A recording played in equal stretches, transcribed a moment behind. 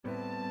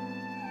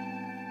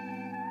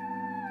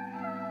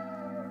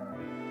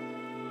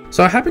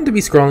So I happened to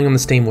be scrolling on the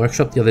Steam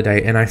Workshop the other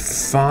day and I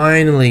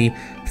finally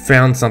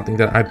found something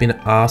that I've been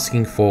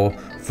asking for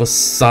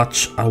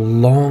such a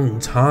long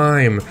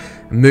time.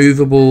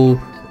 Movable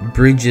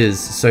bridges.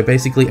 So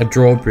basically a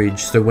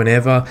drawbridge. So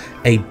whenever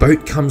a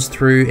boat comes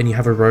through and you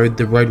have a road,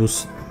 the road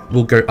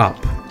will go up.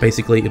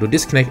 Basically it'll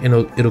disconnect and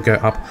it'll go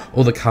up.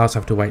 All the cars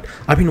have to wait.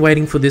 I've been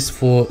waiting for this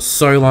for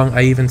so long.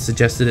 I even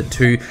suggested it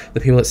to the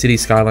people at City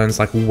Skylines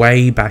like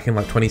way back in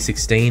like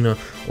 2016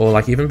 or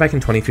like even back in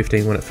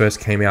 2015 when it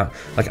first came out.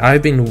 Like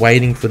I've been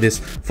waiting for this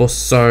for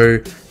so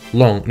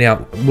long.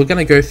 Now we're going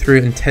to go through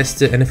and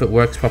test it, and if it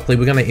works properly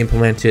we're going to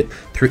implement it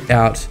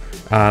throughout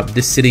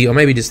this city, or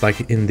maybe just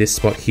like in this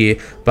spot here.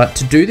 But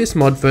to do this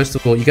mod, first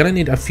of all, you're going to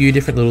need a few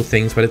different little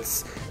things, but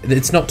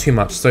it's not too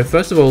much. So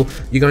first of all,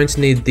 you're going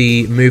to need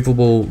the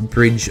movable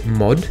bridge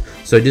mod.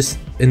 So just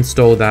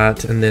install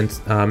that and then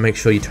make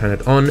sure you turn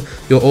it on.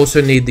 You'll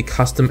also need the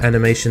custom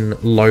animation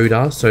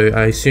loader. So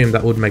I assume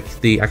that would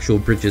make the actual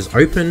bridges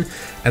open.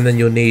 And then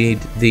you'll need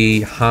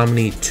the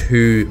Harmony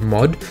 2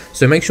 mod.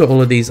 So make sure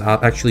all of these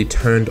are actually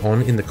turned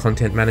on in the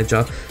content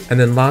manager. And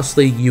then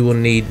lastly, you will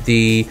need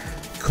the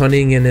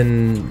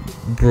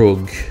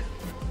광ᴜᴛ.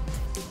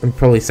 I'm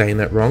probably saying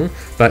that wrong,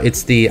 but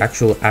it's the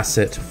actual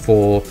asset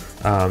for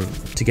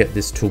to get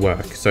this to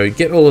work. So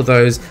get all of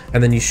those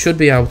and then you should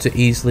be able to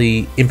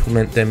easily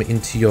implement them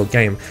into your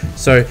game.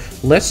 So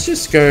let's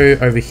just go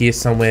over here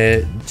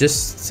somewhere,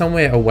 just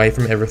somewhere away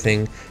from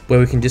everything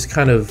where we can just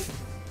kind of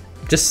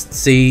just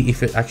see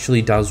if it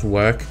actually does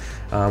work.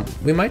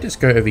 We might just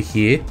go over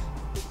here.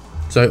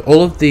 So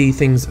all of the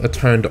things are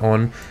turned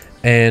on.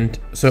 And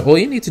so all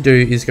you need to do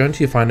is go into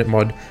your Find It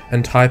mod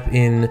and type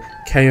in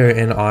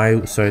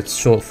KONI, so it's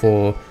short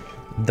for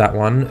that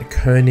one,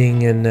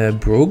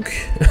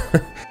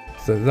 광ᴜᴛ.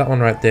 So that one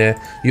right there.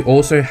 You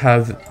also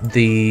have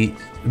the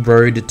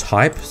road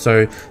type,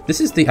 so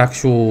this is the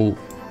actual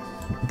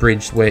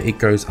bridge where it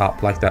goes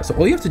up like that. So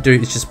all you have to do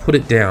is just put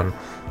it down.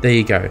 There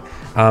you go.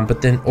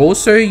 But then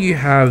also you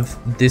have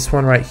this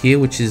one right here,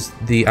 which is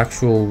the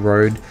actual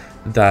road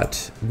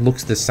that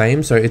looks the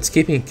same, so it's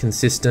keeping it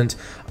consistent.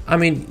 I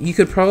mean, you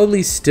could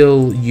probably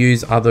still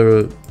use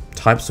other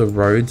types of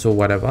roads or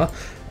whatever.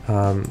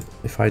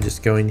 If I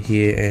just go in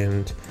here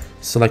and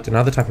select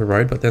another type of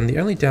road, but then the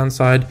only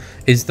downside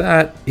is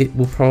that it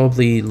will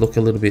probably look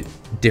a little bit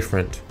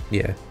different.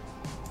 Yeah.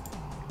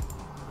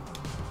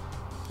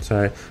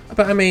 So,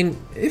 but I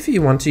mean, if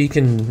you want to, you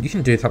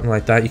can do something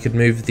like that. You could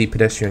move the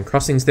pedestrian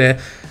crossings there.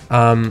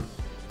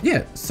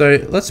 Yeah,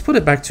 so let's put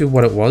it back to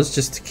what it was,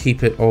 just to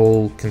keep it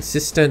all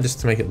consistent, just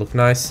to make it look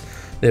nice.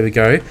 There we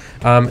go.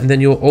 And then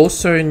you'll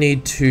also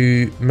need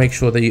to make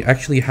sure that you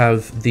actually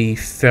have the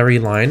ferry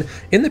line.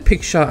 In the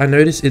picture, I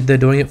noticed they're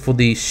doing it for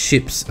the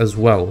ships as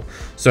well.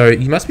 So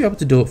you must be able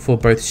to do it for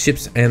both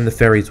ships and the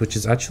ferries, which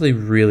is actually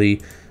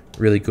really,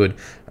 really good.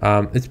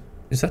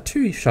 Is that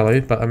too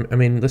shallow? But I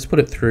mean, let's put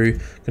it through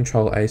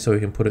Control A so we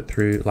can put it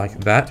through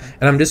like that.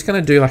 And I'm just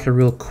going to do like a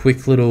real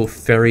quick little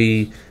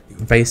ferry,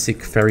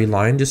 basic ferry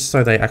line, just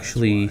so they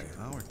actually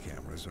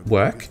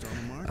work.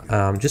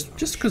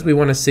 Just because we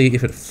want to see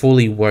if it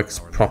fully works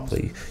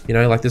properly. You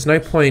know, like there's no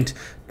point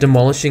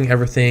demolishing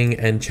everything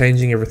and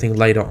changing everything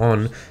later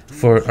on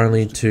for it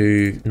only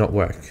to not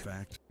work.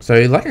 So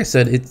like I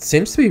said, it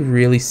seems to be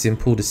really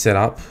simple to set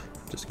up.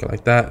 Just go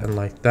like that and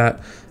like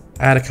that.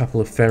 Add a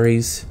couple of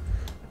ferries.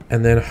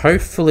 And then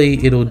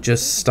hopefully it'll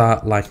just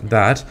start like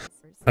that.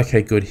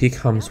 Okay, good. Here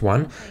comes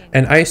one.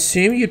 And I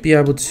assume you'd be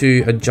able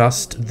to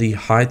adjust the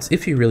heights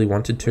if you really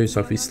wanted to.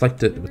 So if we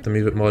select it with the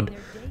Move It mod,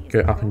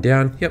 go up and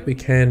down. Yep, we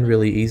can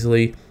really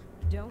easily.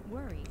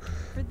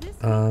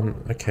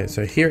 Okay,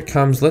 so here it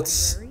comes.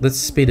 Let's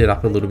speed it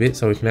up a little bit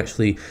so we can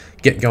actually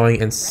get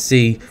going and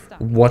see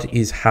what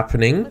is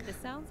happening.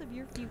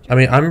 I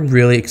mean, I'm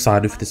really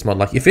excited for this mod.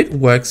 Like, if it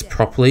works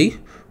properly,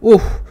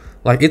 oh,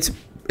 like it's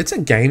a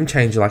game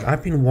changer. Like,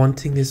 I've been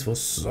wanting this for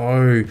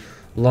so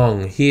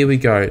long. Here we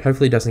go.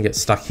 Hopefully it doesn't get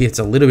stuck here. It's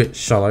a little bit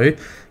shallow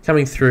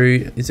coming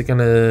through. Is it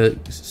gonna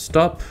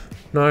stop?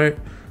 No.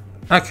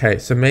 Okay,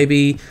 so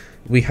maybe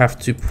we have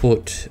to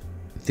put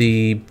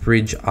the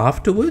bridge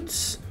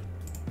afterwards,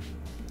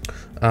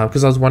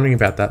 because I was wondering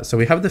about that. So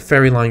we have the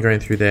ferry line going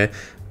through there,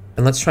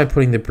 and let's try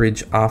putting the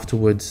bridge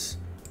afterwards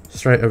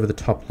straight over the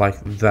top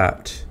like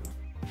that.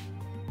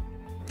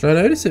 So I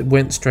noticed it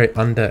went straight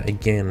under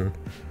again.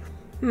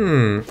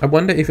 I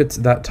wonder if it's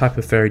that type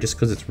of ferry just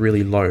because it's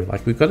really low.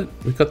 Like we've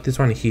got this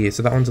one here,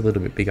 so that one's a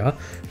little bit bigger.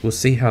 We'll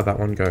see how that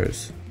one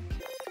goes.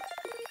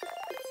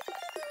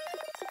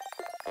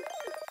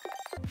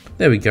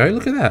 There we go,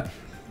 look at that.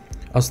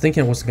 I was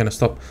thinking it wasn't going to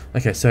stop.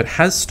 Okay, so it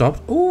has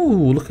stopped.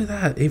 Oh, look at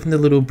that. Even the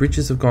little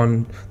bridges have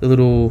gone, the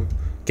little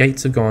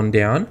gates have gone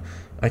down.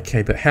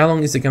 Okay, but how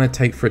long is it going to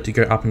take for it to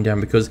go up and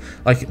down? Because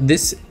like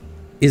this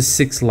is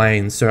 6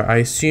 lanes, so I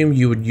assume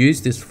you would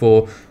use this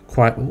for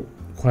quite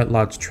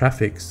large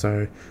traffic.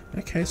 So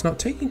okay, it's not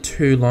taking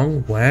too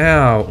long.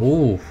 Wow.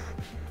 Oh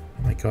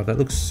my god, that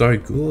looks so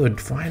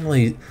good.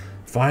 Finally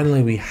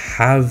we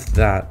have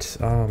that.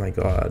 Oh my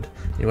god,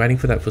 you're waiting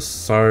for that for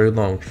so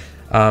long.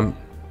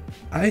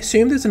 I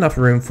assume there's enough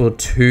room for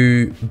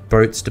 2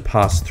 boats to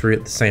pass through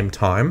at the same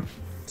time.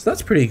 So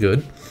that's pretty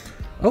good.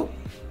 Oh.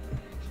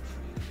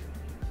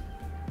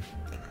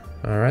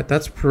 Alright,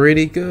 that's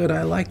pretty good.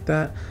 I like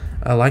that.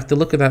 I like the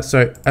look of that.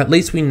 So at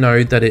least we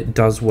know that it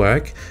does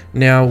work.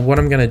 Now what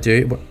I'm going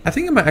to do, I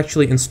think I might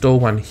actually install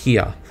one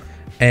here.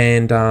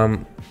 And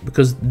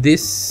because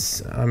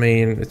this, I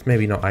mean, it's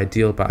maybe not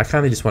ideal, but I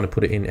kind of just want to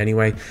put it in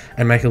anyway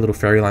and make a little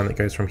ferry line that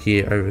goes from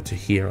here over to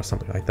here or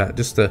something like that,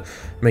 just to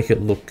make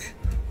it look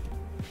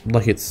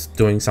like it's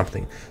doing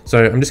something.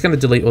 So I'm just going to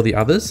delete all the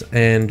others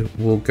and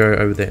we'll go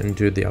over there and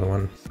do the other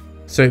one.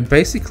 So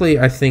basically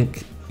I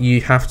think you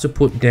have to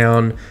put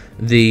down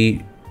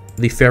the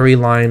ferry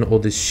line or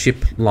the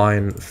ship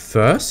line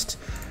first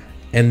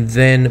and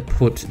then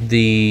put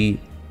the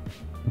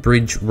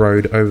bridge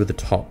road over the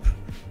top.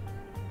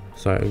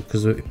 So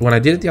because when I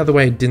did it the other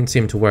way, it didn't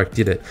seem to work,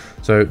 did it?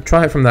 So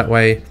try it from that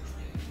way.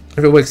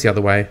 If it works the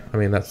other way, I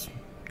mean, that's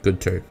good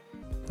too.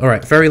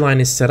 Alright, ferry line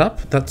is set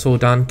up. That's all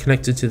done,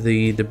 connected to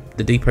the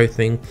depot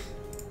thing.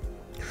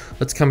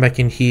 Let's come back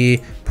in here,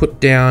 put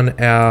down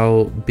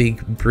our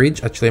big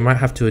bridge. Actually, I might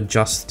have to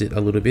adjust it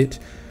a little bit.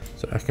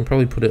 So I can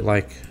probably put it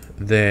like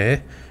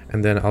there.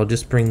 And then I'll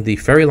just bring the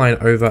ferry line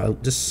over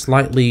just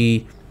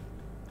slightly.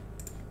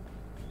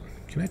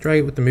 Can I drag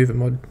it with the move it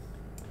mod?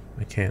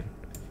 I can.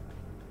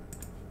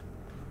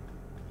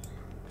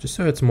 Just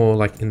so it's more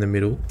like in the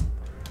middle.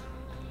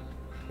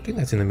 I think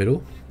that's in the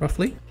middle,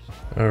 roughly.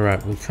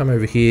 Alright, we'll come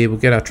over here, we'll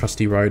get our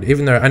trusty road,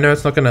 even though I know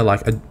it's not going to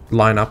like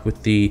line up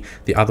with the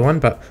other one,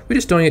 but we're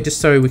just doing it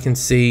just so we can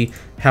see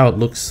how it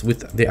looks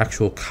with the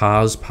actual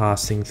cars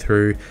passing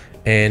through.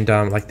 And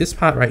like this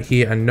part right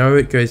here, I know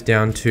it goes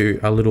down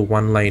to a little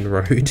 1-lane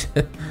road.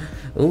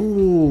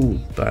 Ooh,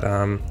 but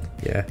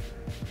yeah.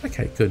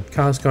 Okay, good.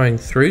 Cars going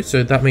through,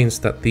 so that means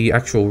that the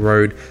actual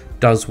road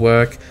does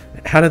work.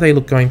 How do they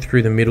look going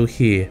through the middle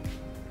here?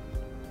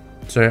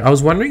 So I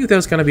was wondering if there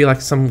was going to be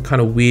like some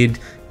kind of weird,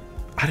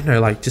 I don't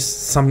know, like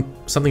just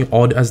something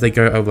odd as they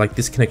go over, like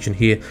this connection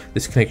here,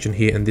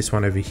 and this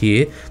one over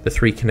here, the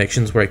 3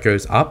 connections where it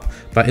goes up.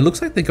 But it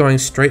looks like they're going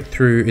straight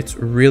through. It's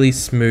really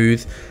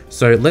smooth.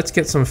 So let's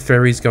get some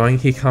ferries going.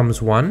 Here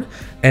comes one.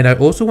 And I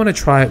also want to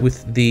try it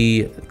with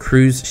the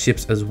cruise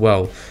ships as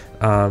well.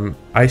 I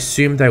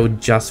assume they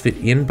would just fit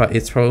in, but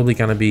it's probably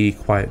going to be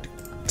quite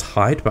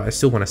tight, but I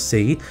still want to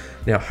see.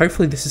 Now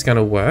hopefully this is going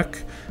to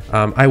work.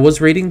 I was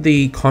reading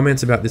the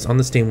comments about this on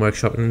the Steam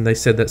Workshop and they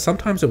said that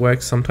sometimes it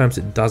works, sometimes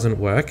it doesn't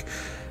work.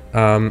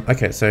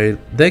 Okay, so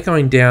they're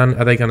going down.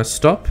 Are they going to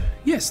stop?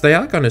 Yes, they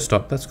are going to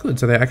stop. That's good.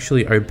 So they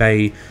actually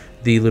obey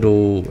the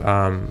little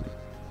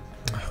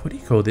what do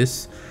you call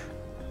this,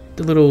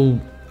 the little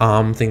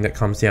arm thing that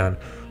comes down.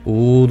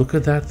 Ooh, look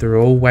at that. They're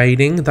all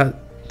waiting.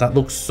 That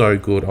looks so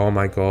good. Oh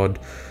my god.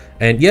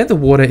 And yeah, the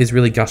water is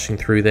really gushing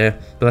through there,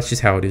 but that's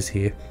just how it is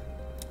here.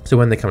 So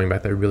when they're coming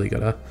back, they really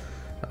gotta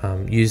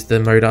use the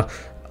motor.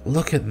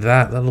 Look at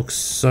that. That looks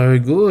so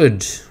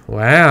good.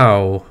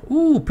 Wow.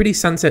 Ooh, pretty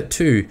sunset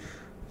too.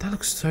 That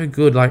looks so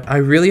good. Like, I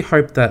really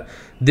hope that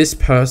this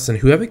person,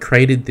 whoever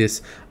created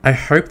this, I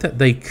hope that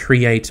they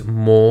create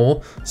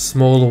more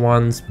smaller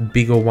ones,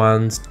 bigger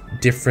ones,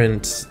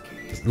 different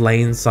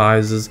lane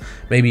sizes.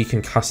 Maybe you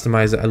can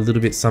customize it a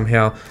little bit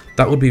somehow.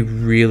 That would be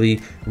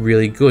really,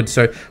 really good.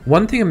 So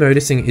one thing I'm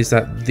noticing is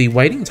that the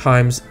waiting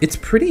times, it's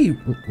pretty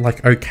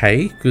like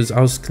okay, because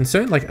I was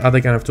concerned like, are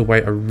they gonna have to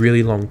wait a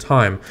really long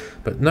time?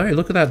 But no,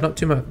 look at that. Not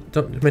too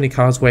many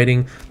cars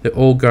waiting. They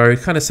all go.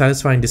 Kind of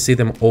satisfying to see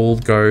them all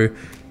go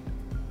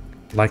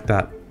like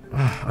that.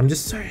 I'm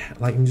just so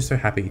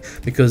happy,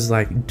 because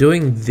like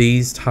doing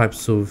this type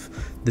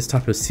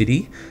of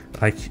city,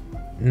 like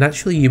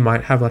naturally you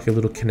might have like a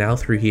little canal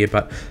through here,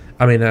 but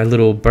I mean a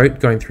little boat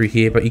going through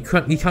here, but you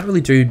can't really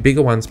do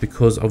bigger ones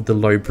because of the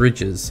low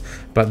bridges.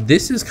 But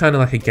this is kind of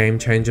like a game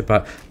changer.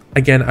 But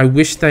again, I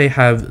wish they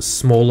have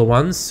smaller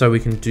ones so we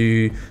can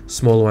do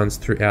smaller ones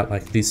throughout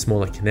like these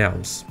smaller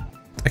canals.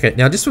 Okay,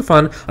 now just for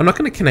fun, I'm not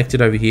going to connect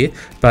it over here,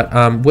 but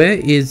where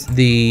is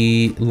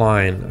the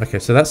line? Okay,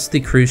 so that's the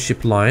cruise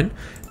ship line.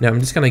 Now I'm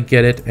just going to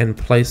get it and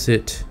place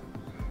it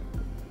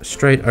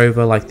straight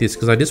over like this,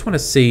 because I just want to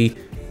see,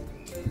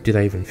 do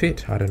they even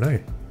fit? I don't know.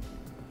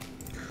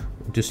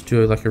 Just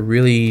do like a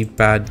really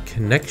bad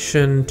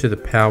connection to the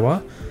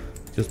power,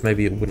 because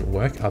maybe it wouldn't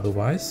work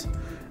otherwise.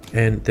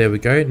 And there we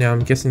go. Now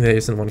I'm guessing there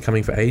isn't one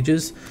coming for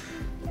ages.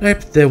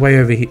 Nope, they're way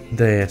over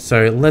there.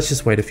 So let's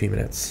just wait a few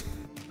minutes.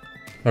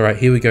 Alright,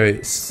 here we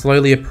go.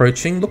 Slowly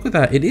approaching. Look at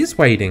that. It is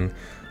waiting.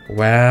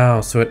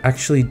 Wow. So it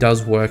actually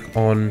does work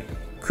on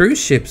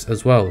cruise ships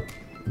as well.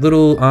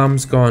 Little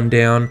arms gone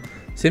down.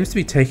 Seems to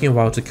be taking a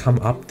while to come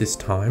up this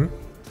time.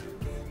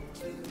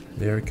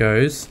 There it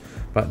goes.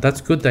 But that's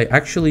good. They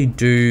actually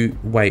do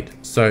wait.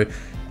 So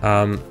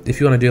if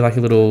you want to do like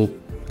a little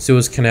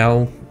Suez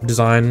Canal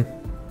design,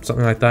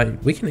 something like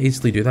that, we can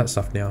easily do that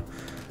stuff now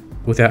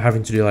without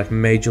having to do like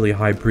majorly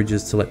high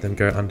bridges to let them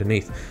go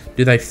underneath.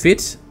 Do they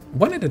fit?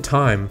 One at a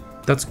time.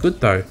 That's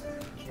good though.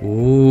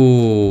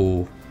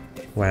 Ooh.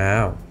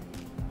 Wow.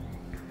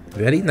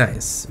 Very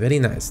nice, very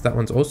nice. That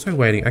one's also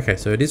waiting. Okay,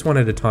 so it is one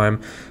at a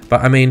time.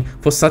 But I mean,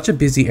 for such a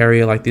busy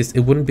area like this, it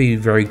wouldn't be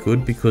very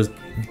good because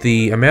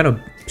the amount of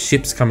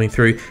ships coming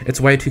through, it's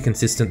way too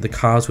consistent. The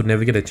cars would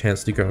never get a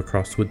chance to go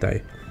across, would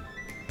they?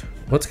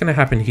 What's going to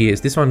happen here?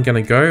 Is this one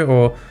going to go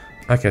or...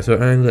 Okay, so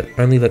it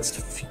only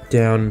lets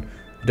down...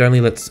 It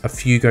only lets a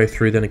few go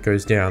through, then it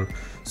goes down.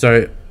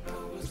 So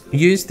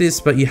use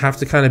this, but you have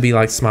to kind of be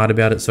like smart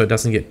about it so it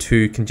doesn't get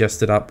too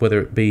congested up, whether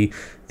it be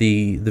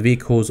the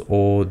vehicles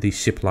or the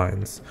ship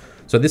lines.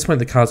 So at this point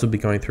the cars will be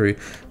going through.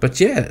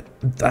 But yeah,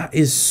 that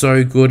is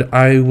so good.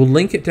 I will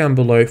link it down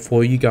below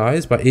for you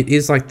guys, but it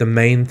is like the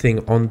main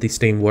thing on the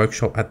Steam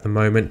Workshop at the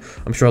moment.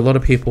 I'm sure a lot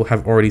of people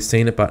have already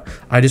seen it, but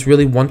I just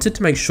really wanted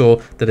to make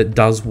sure that it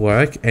does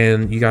work,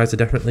 and you guys are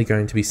definitely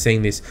going to be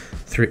seeing this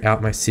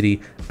throughout my city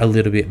a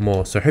little bit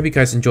more. So I hope you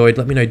guys enjoyed.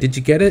 Let me know, did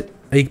you get it?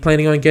 Are you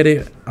planning on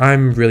getting it?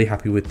 I'm really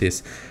happy with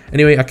this.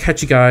 Anyway, I'll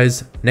catch you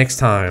guys next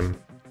time.